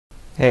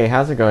Hey,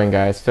 how's it going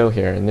guys? Phil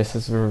here, and this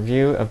is a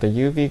review of the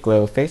UV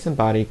Glow Face and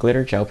Body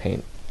Glitter Gel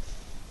Paint.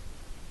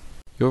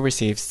 You'll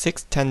receive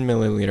 6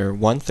 10ml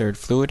 1/3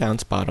 fluid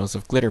ounce bottles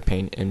of glitter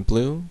paint in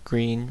blue,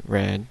 green,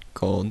 red,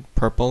 gold,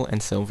 purple,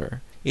 and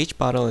silver. Each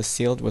bottle is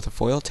sealed with a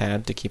foil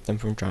tab to keep them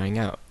from drying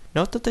out.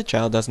 Note that the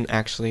gel doesn't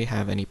actually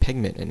have any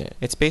pigment in it.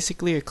 It's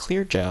basically a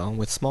clear gel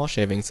with small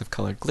shavings of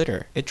colored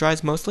glitter. It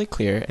dries mostly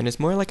clear and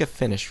is more like a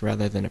finish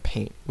rather than a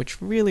paint,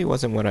 which really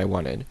wasn't what I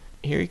wanted.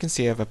 Here you can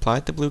see I've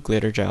applied the blue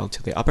glitter gel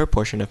to the upper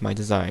portion of my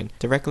design,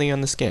 directly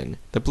on the skin.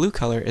 The blue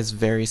color is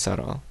very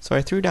subtle, so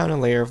I threw down a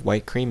layer of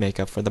white cream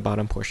makeup for the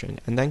bottom portion,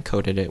 and then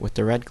coated it with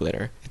the red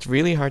glitter. It's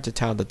really hard to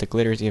tell that the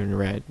glitter is even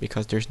red,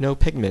 because there's no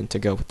pigment to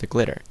go with the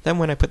glitter. Then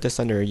when I put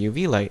this under a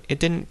UV light, it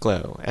didn't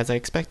glow, as I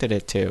expected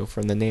it to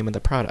from the name of the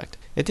product.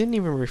 It didn't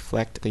even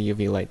reflect the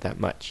UV light that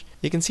much.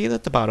 You can see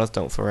that the bottles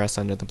don't fluoresce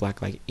under the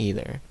blacklight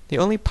either. The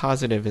only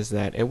positive is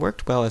that it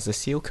worked well as a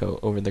seal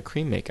coat over the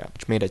cream makeup,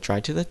 which made it dry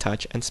to the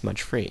touch and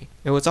smudge free.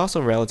 It was also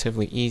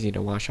relatively easy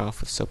to wash off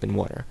with soap and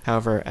water.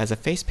 However, as a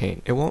face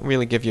paint, it won't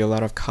really give you a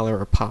lot of color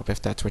or pop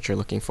if that's what you're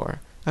looking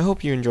for. I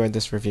hope you enjoyed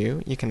this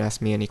review. You can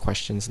ask me any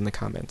questions in the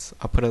comments.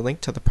 I'll put a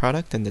link to the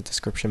product in the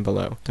description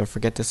below. Don't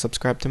forget to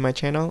subscribe to my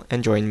channel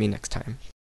and join me next time.